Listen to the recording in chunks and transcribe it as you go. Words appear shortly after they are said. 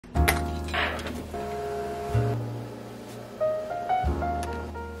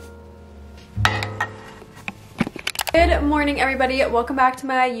Good morning, everybody. Welcome back to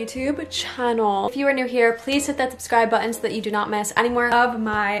my YouTube channel. If you are new here, please hit that subscribe button so that you do not miss any more of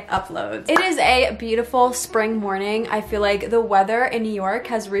my uploads. It is a beautiful spring morning. I feel like the weather in New York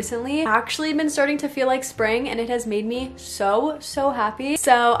has recently actually been starting to feel like spring, and it has made me so happy.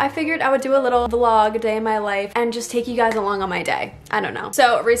 So I figured I would do a little vlog, day in my life, and just take you guys along on my day. I don't know.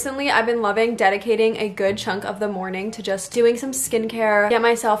 So recently I've been loving dedicating a good chunk of the morning to just doing some skincare, get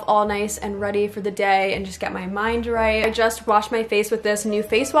myself all nice and ready for the day, and just get my mind right. I just washed my face with this new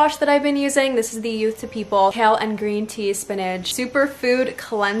face wash that I've been using. This is the Youth to People Kale and Green Tea Spinach Superfood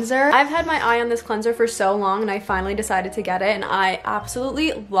Cleanser. I've had my eye on this cleanser for so long, and I finally decided to get it, and I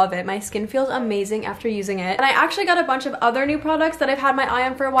absolutely love it. My skin feels amazing after using it. And I actually got a bunch of other new products that I've had my eye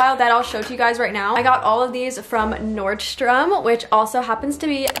on for a while that I'll show to you guys right now. I got all of these from Nordstrom, which also happens to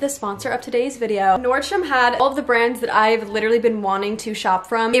be the sponsor of today's video. Nordstrom had all of the brands that I've literally been wanting to shop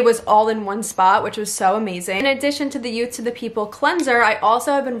from. It was all in one spot, which was so amazing. In addition to the Youth to the People cleanser, I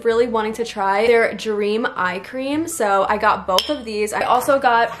also have been really wanting to try their Dream Eye Cream, so I got both of these. I also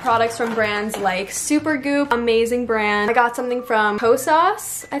got products from brands like Supergoop, amazing brand. I got something from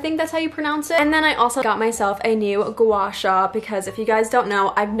Kosas, I think that's how you pronounce it. And then I also got myself a new gua sha, because if you guys don't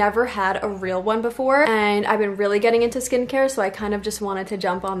know, I've never had a real one before, and I've been really getting into skincare, so I kind of just wanted to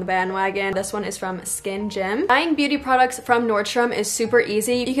jump on the bandwagon. This one is from Skin Gym. Buying beauty products from Nordstrom is super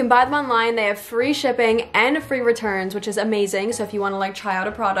easy. You can buy them online. They have free shipping and free returns, which is amazing. So if you want to like try out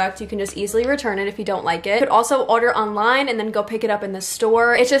a product, you can just easily return it if you don't like it. You could also order online and then go pick it up in the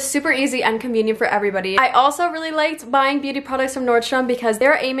store. It's just super easy and convenient for everybody. I also really liked buying beauty products from Nordstrom because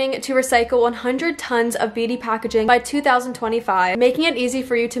they're aiming to recycle 100 tons of beauty packaging by 2025, making it easy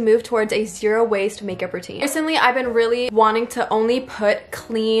for you to move towards a zero waste makeup routine. Recently, I've been really wanting to only put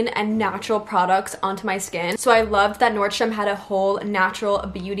clean and natural products onto my skin. So I loved that Nordstrom had a whole natural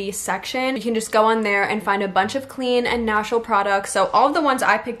beauty section. You can just go on there and find a bunch of clean and natural products. So all of the ones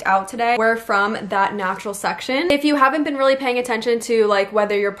I picked out today were from that natural section. If you haven't been really paying attention to like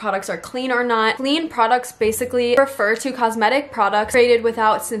whether your products are clean or not, clean products basically refer to cosmetic products created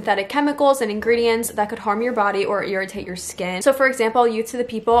without synthetic chemicals and ingredients that could harm your body or irritate your skin. So for example, Youth to the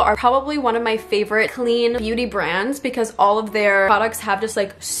People are probably one of my favorite clean beauty brands because all of their products have just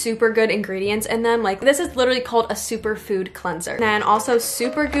like super good ingredients in them. Like this is literally called a superfood cleanser. And then also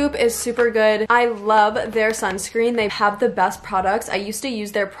Supergoop is super good. I love their sunscreen. They have the best products. I used to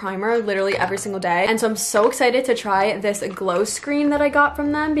use their primer literally every single day, and so I'm so excited to try this glow screen that I got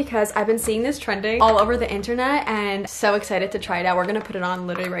from them because I've been seeing this trending all over the internet, and so excited to try it out. We're gonna put it on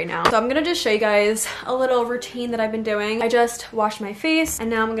literally right now. So I'm gonna just show you guys a little routine that I've been doing. I just washed my face, and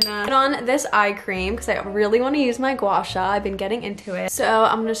now I'm gonna put on this eye cream because I really want to use my gua sha. I've been getting into it. So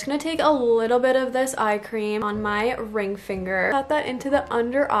I'm just gonna take a little bit of this eye cream on my ring finger, pat that into the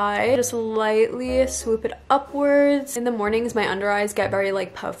under eye, just lightly swoop it upwards. In the mornings, my under eyes get very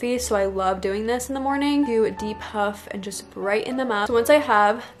like puffy, so I love doing this in the morning to deep puff and just brighten them up. So once I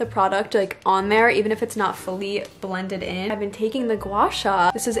have the product like on there, even if it's not fully blended in, I've been taking the gua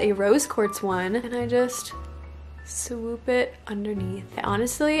sha. This is a rose quartz one, and I just swoop it underneath. I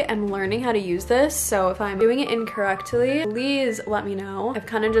honestly am learning how to use this, so if I'm doing it incorrectly, please let me know. I've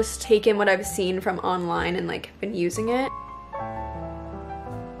kind of just taken what I've seen from online and like been using it.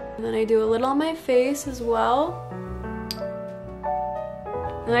 And then I do a little on my face as well.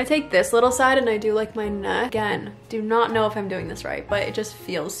 And I take this little side and I do like my neck. Again, do not know if I'm doing this right, but it just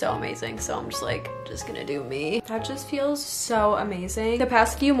feels so amazing. So I'm just like, just gonna do me. That just feels so amazing. The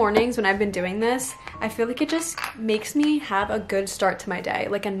past few mornings when I've been doing this, I feel like it just makes me have a good start to my day.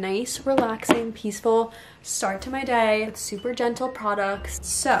 Like a nice, relaxing, peaceful start to my day with super gentle products.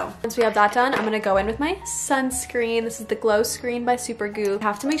 So once we have that done, I'm gonna go in with my sunscreen. This is the Glow Screen by Supergoop. You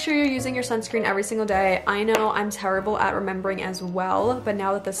have to make sure you're using your sunscreen every single day. I know I'm terrible at remembering as well, but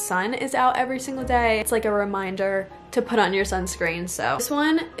now that the sun is out every single day, it's like a reminder to put on your sunscreen. So this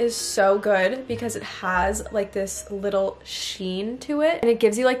one is so good because it has like this little sheen to it, and it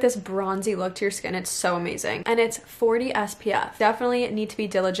gives you like this bronzy look to your skin. It's so amazing, and it's 40 SPF. Definitely need to be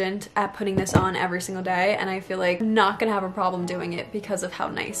diligent at putting this on every single day, and I feel like I'm not gonna have a problem doing it because of how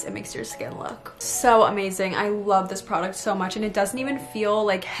nice it makes your skin look. So amazing. I love this product so much, and it doesn't even feel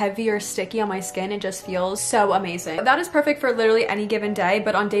like heavy or sticky on my skin. It just feels so amazing. That is perfect for literally any given day,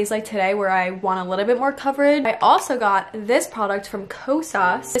 but on days like today where I want a little bit more coverage, I also got this product from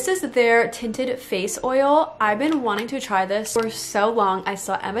Kosas. This is their tinted face oil. I've been wanting to try this for so long. I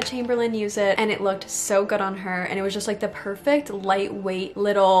saw Emma Chamberlain use it and it looked so good on her, and it was just like the perfect lightweight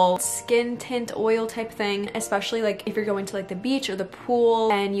little skin tint oil type thing, especially like if you're going to like the beach or the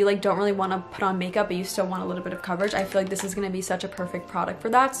pool and you like don't really want to put on makeup but you still want a little bit of coverage. I feel like this is going to be such a perfect product for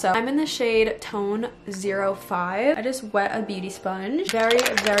that. So I'm in the shade Tone 05. I just wet a beauty sponge. Very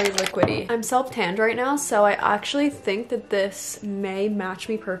liquidy. I'm self-tanned right now, so I actually think that this may match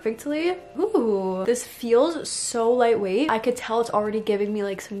me perfectly. Ooh, this feels so lightweight. I could tell it's already giving me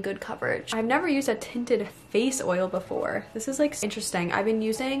like some good coverage. I've never used a tinted face oil before. This is like interesting. I've been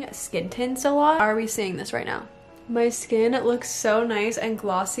using skin tints a lot. Are we seeing this right now? My skin looks so nice and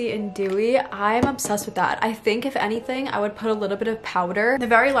glossy and dewy. I'm obsessed with that. I think if anything, I would put a little bit of powder. The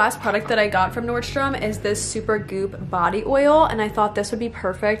very last product that I got from Nordstrom is this Super Goop body oil, and I thought this would be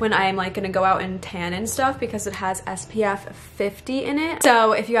perfect when I'm like gonna go out and tan and stuff because it has SPF 50 in it.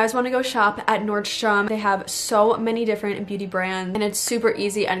 So if you guys want to go shop at Nordstrom, they have so many different beauty brands and it's super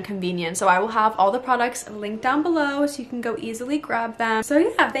easy and convenient. So I will have all the products linked down below so you can go easily grab them. So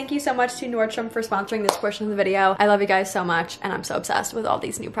yeah, thank you so much to Nordstrom for sponsoring this portion of the video. I love you guys so much and I'm so obsessed with all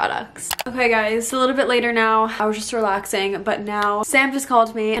these new products. Okay guys, it's a little bit later now. I was just relaxing, but now Sam just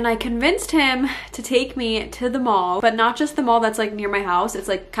called me and I convinced him to take me to the mall, but not just the mall that's like near my house. It's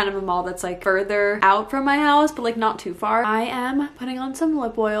like kind of a mall that's like further out from my house, but like not too far. I am putting on some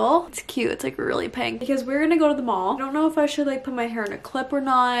lip oil. It's cute. It's like really pink because we're gonna go to the mall. I don't know if I should like put my hair in a clip or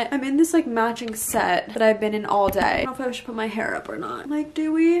not. I'm in this like matching set that I've been in all day. I don't know if I should put my hair up or not. Like,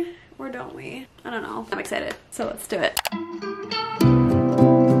 do we? Or don't we? I don't know. I'm excited. So let's do it.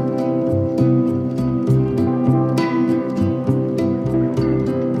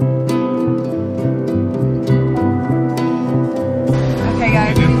 Okay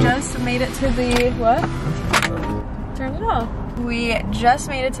guys, we just made it to the, what? Turn it off. We just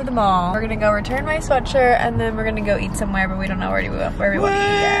made it to the mall. We're gonna go return my sweatshirt and then we're gonna go eat somewhere, but we don't know where we want to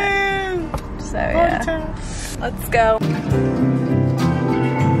eat yet. So yeah, let's go.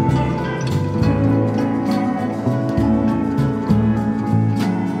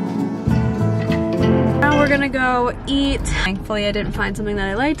 We're gonna go eat. Thankfully I didn't find something that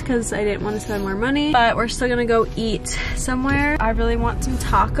I liked because I didn't want to spend more money, but we're still gonna go eat somewhere. I really want some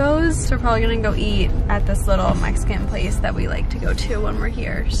tacos, so we're probably gonna go eat at this little Mexican place that we like to go to when we're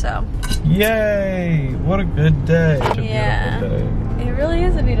here. So yay, what a good day. Such a beautiful day. It really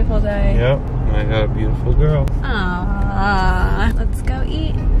is a beautiful day. Yep, I got a beautiful girl. Aww, let's go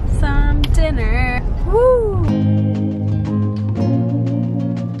eat some dinner. Woo!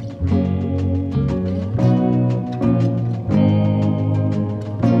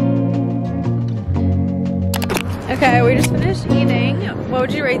 Okay, we just finished eating. What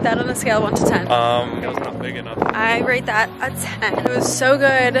would you rate that on a scale of 1 to 10? It was not big enough. I rate that a 10. It was so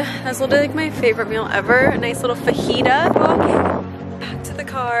good. That's literally like my favorite meal ever. A nice little fajita. Walking back to the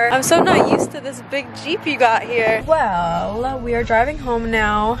car. I'm so not used to this big Jeep you got here. Well, we are driving home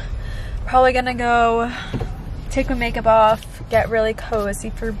now. Probably gonna go take my makeup off, get really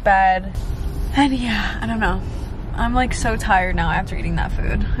cozy for bed. And yeah, I don't know. I'm like so tired now after eating that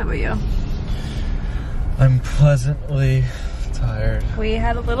food. How about you? I'm pleasantly tired. We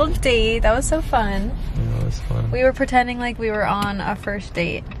had a little date. That was so fun. Yeah, it was fun. We were pretending like we were on a first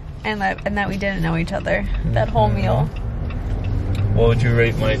date and that we didn't know each other. That whole meal. What would you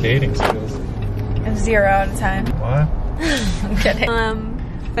rate my dating skills? 0 out of 10. What? I'm kidding.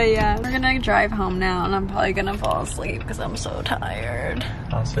 But yeah, we're gonna drive home now and I'm probably gonna fall asleep because I'm so tired.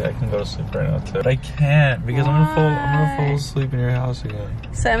 Honestly, I can go to sleep right now too. But I can't because I'm gonna fall asleep in your house again.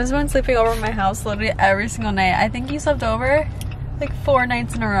 Sam has been sleeping over at my house literally every single night. I think you slept over like 4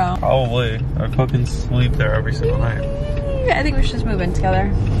 nights in a row. Probably. I fucking sleep there every single night. I think we should just move in together.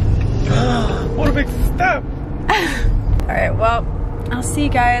 What a big step! Alright, well, I'll see you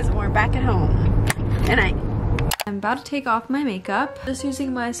guys when we're back at home. Good night. I'm about to take off my makeup. Just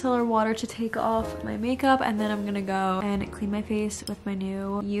using micellar water to take off my makeup, and then I'm gonna go and clean my face with my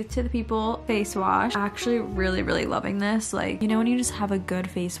new Youth to the People face wash. Actually really loving this. Like, you know when you just have a good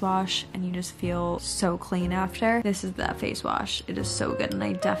face wash and you just feel so clean after? This is that face wash. It is so good and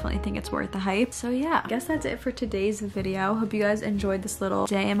I definitely think it's worth the hype. So yeah, I guess that's it for today's video. Hope you guys enjoyed this little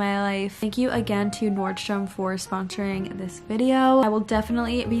day in my life. Thank you again to Nordstrom for sponsoring this video. I will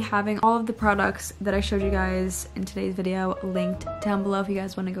definitely be having all of the products that I showed you guys in today's video linked down below if you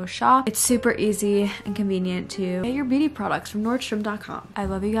guys want to go shop. It's super easy and convenient to get your beauty products from Nordstrom.com. I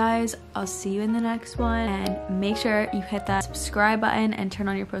love you guys. I'll see you in the next one, and make sure you hit that subscribe button and turn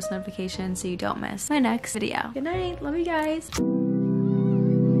on your post notifications so you don't miss my next video. Good night. Love you guys.